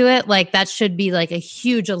aspect to it. Like that should be like a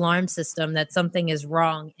huge alarm system that something is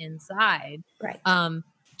wrong inside. Right.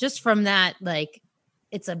 Just from that, like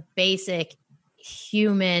it's a basic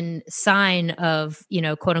human sign of,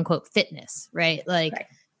 quote unquote fitness, right? Like,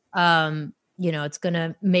 right. It's going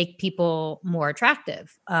to make people more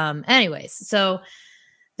attractive. Anyways, so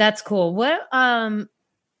That's cool. What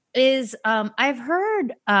is I've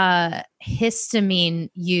heard histamine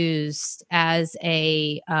used as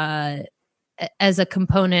a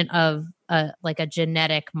component of like a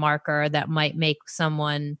genetic marker that might make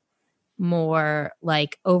someone more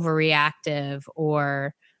like overreactive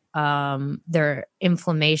or their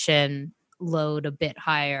inflammation load a bit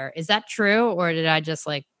higher. Is that true, or did I just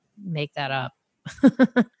like make that up?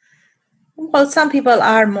 Well, some people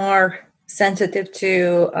are more sensitive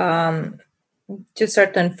to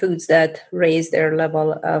certain foods that raise their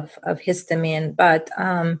level of histamine, but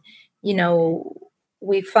you know,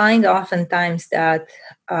 we find oftentimes that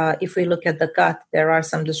if we look at the gut, there are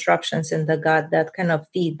some disruptions in the gut that kind of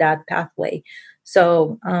feed that pathway.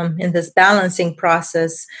 So in this balancing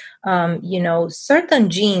process, certain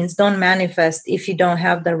genes don't manifest if you don't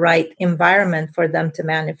have the right environment for them to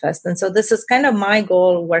manifest. And so this is kind of my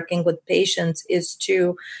goal working with patients, is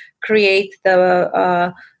to create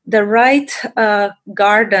the right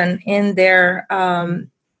garden in their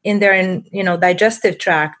digestive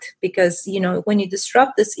tract, because when you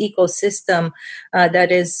disrupt this ecosystem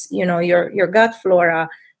that is your gut flora,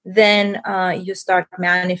 then you start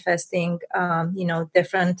manifesting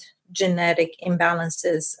different genetic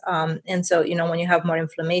imbalances, and so when you have more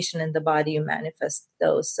inflammation in the body, you manifest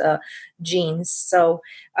those genes. So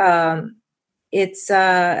it's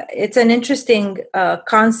an interesting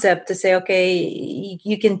concept to say, okay,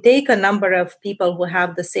 you can take a number of people who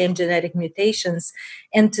have the same genetic mutations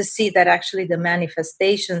and to see that actually the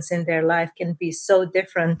manifestations in their life can be so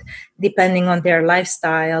different depending on their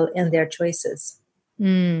lifestyle and their choices.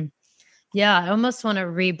 Yeah, I almost want to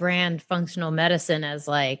rebrand functional medicine as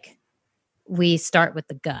like, we start with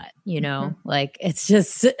the gut, like it's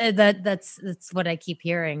just that's what I keep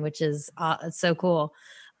hearing, which is it's so cool.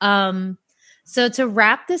 So to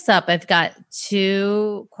wrap this up, I've got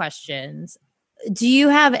 2 questions. Do you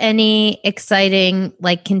have any exciting,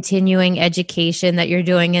 like, continuing education that you're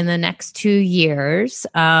doing in the next 2 years,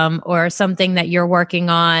 or something that you're working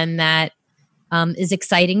on that is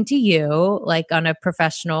exciting to you, like on a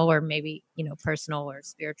professional or maybe, personal or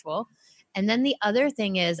spiritual? And then the other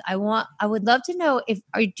thing is, I would love to know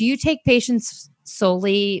do you take patients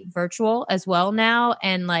solely virtual as well now?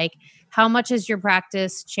 And like, how much has your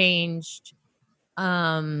practice changed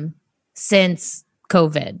since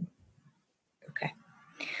COVID? Okay.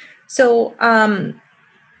 So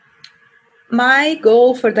my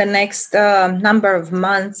goal for the next number of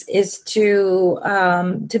months is to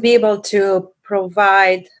be able to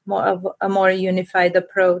provide more of a more unified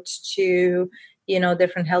approach to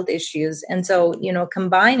different health issues. And so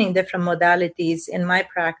combining different modalities in my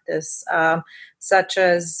practice, such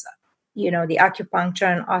as the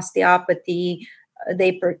acupuncture and osteopathy,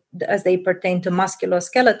 as they pertain to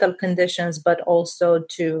musculoskeletal conditions, but also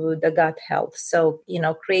to the gut health. So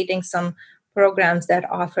creating some programs that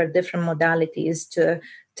offer different modalities to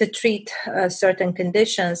treat certain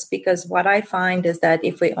conditions, because what I find is that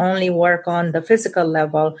if we only work on the physical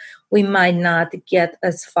level, we might not get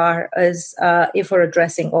as far as if we're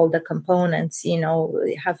addressing all the components,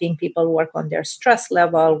 having people work on their stress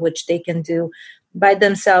level, which they can do by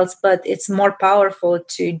themselves, but it's more powerful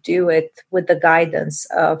to do it with the guidance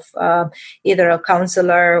of either a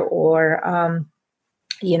counselor or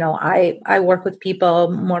I work with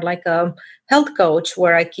people more like a health coach,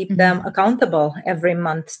 where I keep them accountable every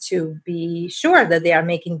month to be sure that they are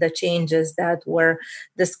making the changes that we're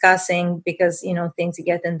discussing, because things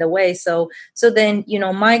get in the way. So then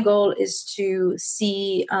my goal is to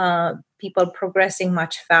see people progressing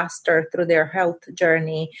much faster through their health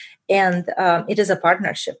journey, and it is a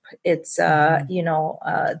partnership. It's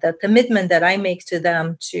the commitment that I make to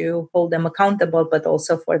them to hold them accountable, but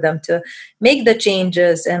also for them to make the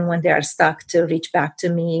changes, and when they are stuck, to reach back to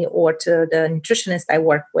me or to the nutritionist I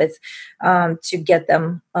work with to get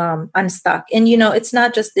them unstuck. And it's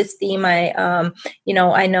not just this theme. I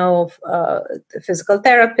know physical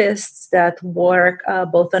therapists that work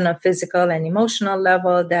both on a physical and emotional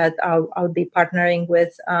level that I'll be partnering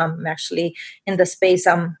with. Actually, in the space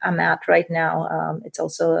I'm at right now, it's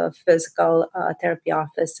also a physical therapy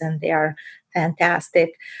office, and they are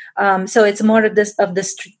fantastic. So it's more of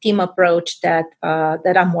this team approach that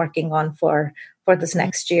I'm working on for this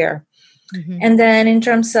next year. And then in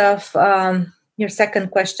terms of your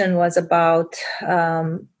second question was about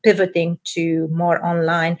pivoting to more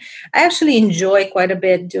online. I actually enjoy quite a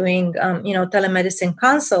bit doing, telemedicine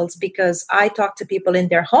consults, because I talk to people in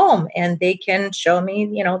their home and they can show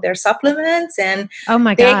me, their supplements, and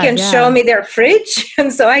they can show me their fridge.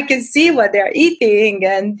 And so I can see what they're eating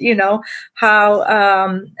and,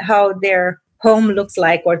 how their home looks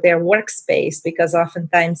like or their workspace, because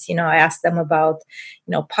oftentimes, I ask them about,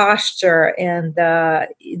 posture and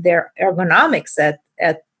their ergonomics at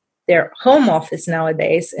their home office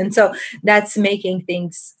nowadays. And so that's making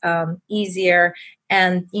things easier,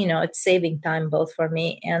 and, it's saving time both for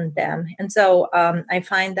me and them. And so I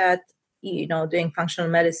find that, doing functional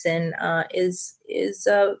medicine is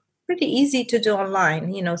pretty easy to do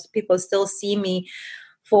online. People still see me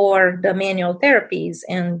for the manual therapies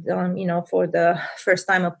and for the first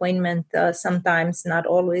time appointment, sometimes, not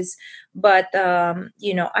always, but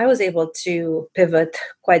I was able to pivot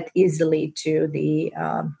quite easily to the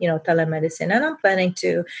telemedicine, and I'm planning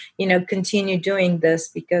to continue doing this,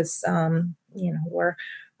 because we're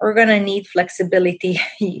going to need flexibility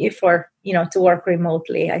for to work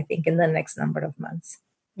remotely, I think, in the next number of months.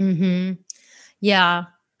 Yeah.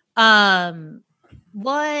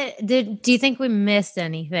 Do you think we missed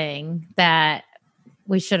anything that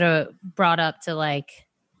we should have brought up to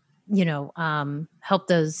help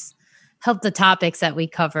the topics that we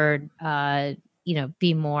covered,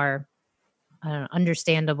 be more,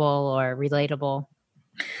 understandable or relatable?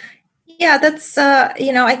 Yeah, that's,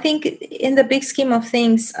 I think in the big scheme of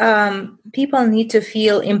things, people need to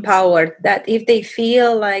feel empowered, that if they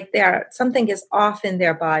feel like something is off in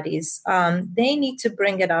their bodies, they need to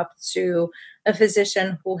bring it up to a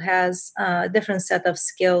physician who has a different set of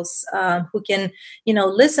skills, who can,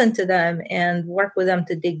 listen to them and work with them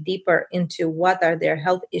to dig deeper into what are their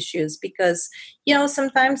health issues. Because,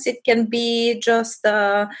 sometimes it can be just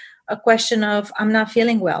a question of, I'm not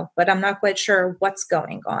feeling well, but I'm not quite sure what's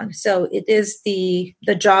going on. So it is the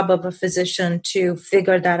job of a physician to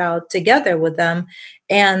figure that out together with them,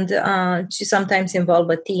 and to sometimes involve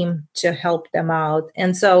a team to help them out.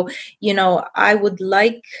 And so, I would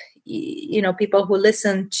like, people who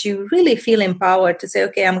listen to really feel empowered to say,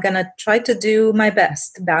 okay, I'm going to try to do my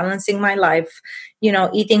best, balancing my life,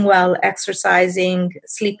 eating well, exercising,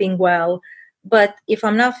 sleeping well. But if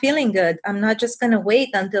I'm not feeling good, I'm not just going to wait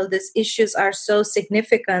until these issues are so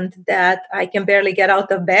significant that I can barely get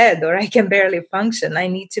out of bed or I can barely function. I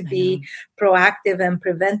need to be proactive and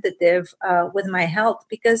preventative with my health,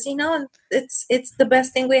 because, it's the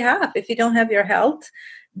best thing we have. If you don't have your health,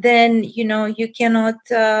 then, you cannot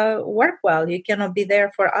work well. You cannot be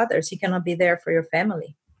there for others. You cannot be there for your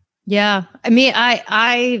family. Yeah. I mean,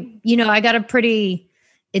 I got a pretty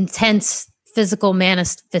intense physical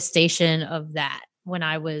manifestation of that when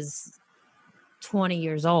I was 20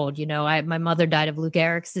 years old. My mother died of Lou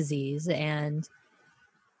Gehrig's disease, and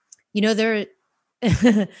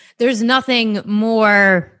there's nothing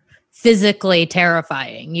more physically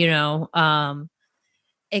terrifying,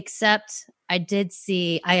 except I did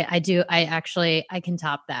see, I can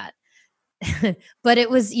top that. But it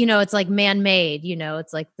was, it's like man-made,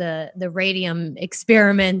 it's like the radium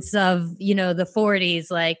experiments of, the 40s,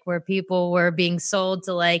 like where people were being sold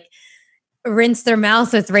to rinse their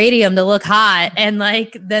mouth with radium to look hot. And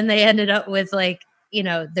then they ended up with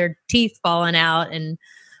their teeth falling out.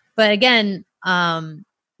 But again,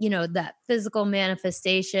 that physical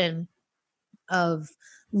manifestation of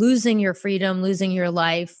losing your freedom, losing your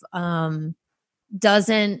life,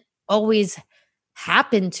 doesn't always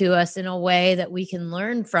happen to us in a way that we can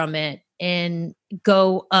learn from it and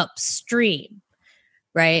go upstream,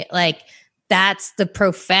 right? That's the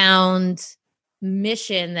profound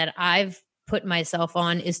mission that I've put myself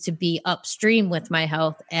on, is to be upstream with my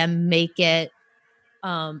health and make it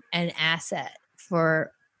an asset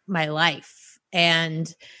for my life.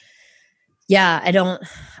 And yeah,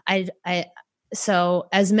 so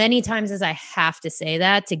as many times as I have to say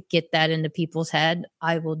that to get that into people's head,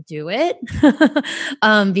 I will do it.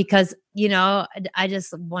 Because, I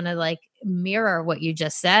just want to mirror what you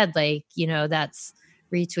just said. That's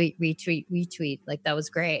retweet. That was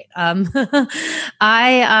great.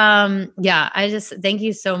 I just thank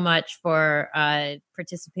you so much for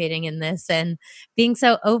participating in this and being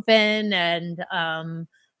so open, and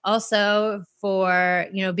also for,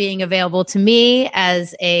 being available to me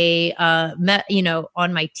as a,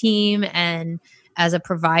 on my team and as a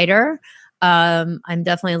provider. I'm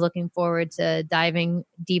definitely looking forward to diving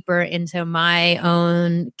deeper into my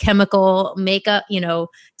own chemical makeup,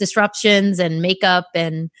 disruptions and makeup,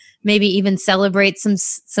 and maybe even celebrate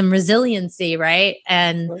some resiliency. Right.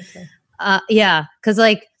 And, cause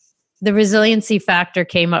the resiliency factor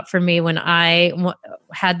came up for me when I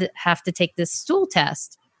had to have to take this stool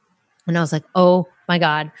test. And I was like, oh my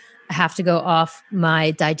God, I have to go off my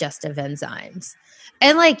digestive enzymes.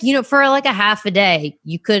 And for a half a day,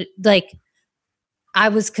 you could I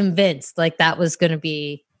was convinced that was going to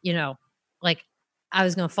be, I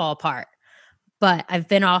was going to fall apart. but I've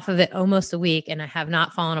been off of it almost a week and I have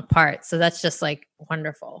not fallen apart. So that's just like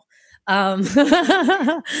wonderful.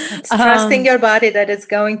 It's trusting your body that it's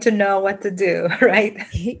going to know what to do, right?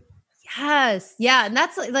 Yes. Yeah. And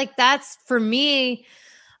that's for me,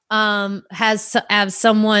 as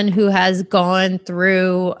someone who has gone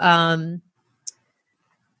through, I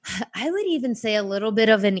would even say a little bit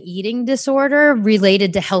of an eating disorder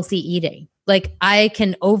related to healthy eating. Like I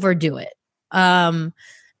can overdo it,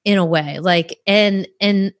 in a way, like, and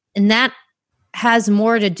that has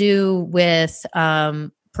more to do with,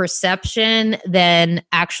 perception than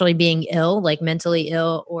actually being ill, like mentally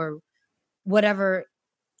ill or whatever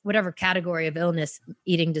category of illness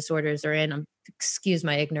eating disorders are in. Excuse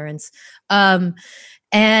my ignorance. So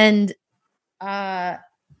I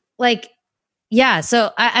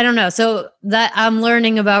don't know. So that I'm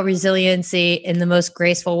learning about resiliency in the most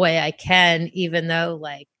graceful way I can, even though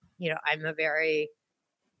like, I'm a very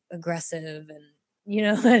aggressive and,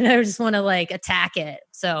 and I just want to like attack it.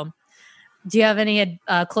 So do you have any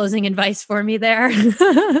closing advice for me there?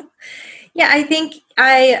 Yeah, I think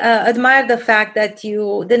I admire the fact that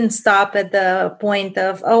you didn't stop at the point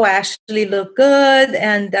of, oh, I actually look good.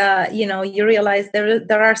 And, you realize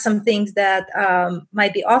there are some things that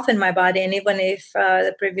might be off in my body. And even if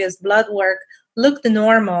the previous blood work looked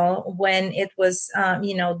normal when it was,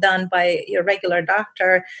 done by your regular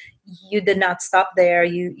doctor, you did not stop there.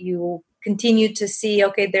 You continue to see,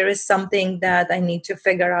 okay, there is something that I need to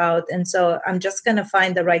figure out. And so I'm just going to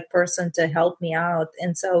find the right person to help me out.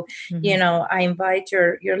 And so, I invite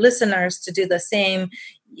your listeners to do the same.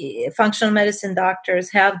 Functional medicine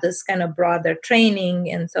doctors have this kind of broader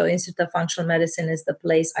training. And so Institute of Functional Medicine is the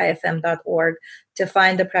place, ifm.org, to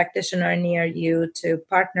find a practitioner near you to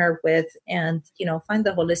partner with and, find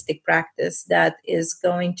the holistic practice that is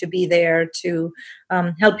going to be there to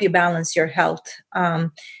help you balance your health.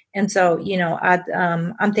 And so,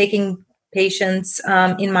 I'm taking patients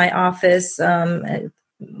in my office,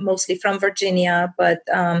 mostly from Virginia, but,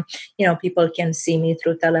 people can see me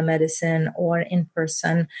through telemedicine or in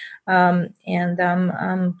person. And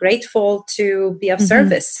I'm grateful to be of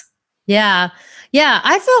service. Yeah. Yeah.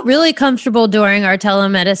 I felt really comfortable during our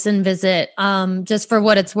telemedicine visit, just for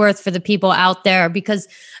what it's worth for the people out there, because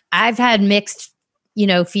I've had mixed,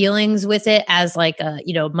 feelings with it as like a,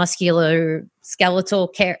 muscular skeletal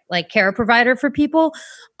care provider for people.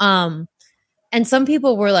 And some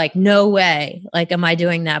people were like, no way, like, am I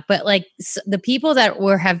doing that? But like the people that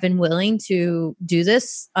have been willing to do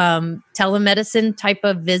this telemedicine type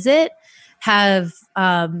of visit have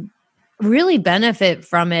really benefit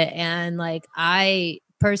from it. And like, I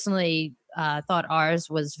personally thought ours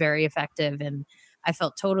was very effective and I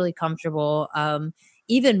felt totally comfortable,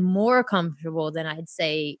 even more comfortable than I'd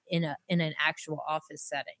say in an actual office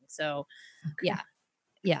setting. So yeah.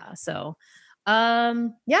 So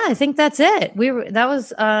I think that's it. That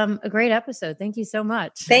was a great episode. Thank you so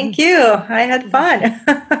much. Thank you. I had fun.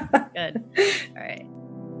 Good. All right.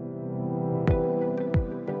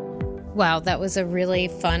 Wow, that was a really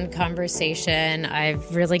fun conversation.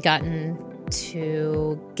 I've really gotten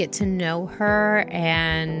to get to know her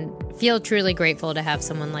and feel truly grateful to have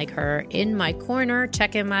someone like her in my corner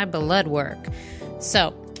checking my blood work.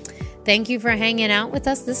 So, thank you for hanging out with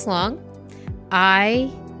us this long.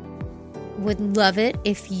 I would love it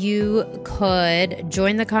if you could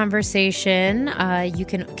join the conversation. You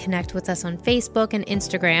can connect with us on Facebook and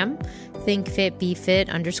Instagram,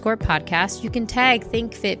 ThinkFitBeFit_podcast. You can tag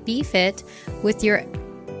ThinkFitBeFit with your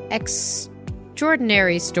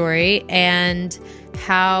extraordinary story and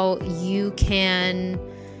how you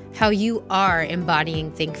are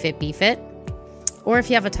embodying Think Fit Be Fit. Or if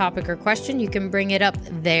you have a topic or question, you can bring it up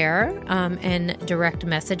there and direct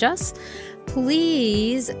message us.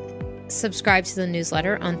 Please subscribe to the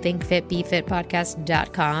newsletter on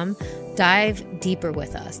thinkfitbefitpodcast.com. Dive deeper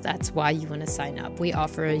with us. That's why you want to sign up. We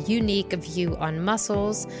offer a unique view on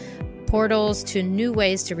muscles, portals to new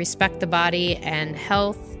ways to respect the body and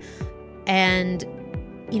health, and,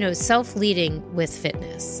 self-leading with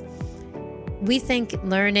fitness. We think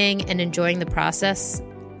learning and enjoying the process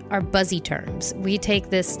are buzzy terms. We take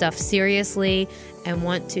this stuff seriously and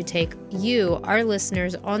want to take you, our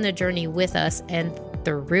listeners, on the journey with us and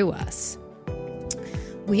through us.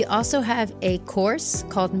 We also have a course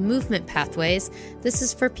called Movement Pathways. This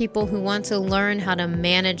is for people who want to learn how to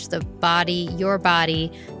manage the body, your body,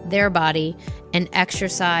 their body, and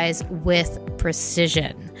exercise with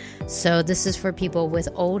precision. So this is for people with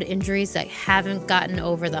old injuries that haven't gotten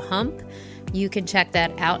over the hump. You can check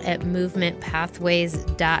that out at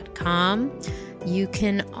movementpathways.com. You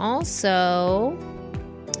can also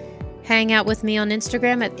hang out with me on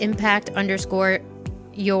Instagram at impact_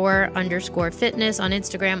 @your_fitness on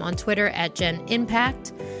Instagram, on Twitter @Jenn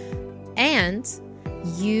Impact. And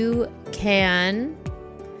you can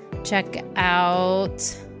check out,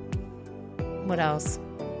 what else?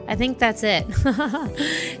 I think that's it.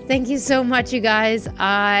 Thank you so much, you guys.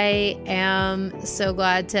 I am so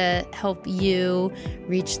glad to help you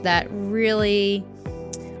reach that really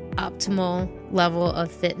optimal level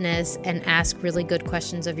of fitness and ask really good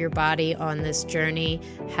questions of your body on this journey.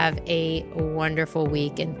 Have a wonderful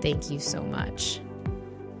week, and thank you so much.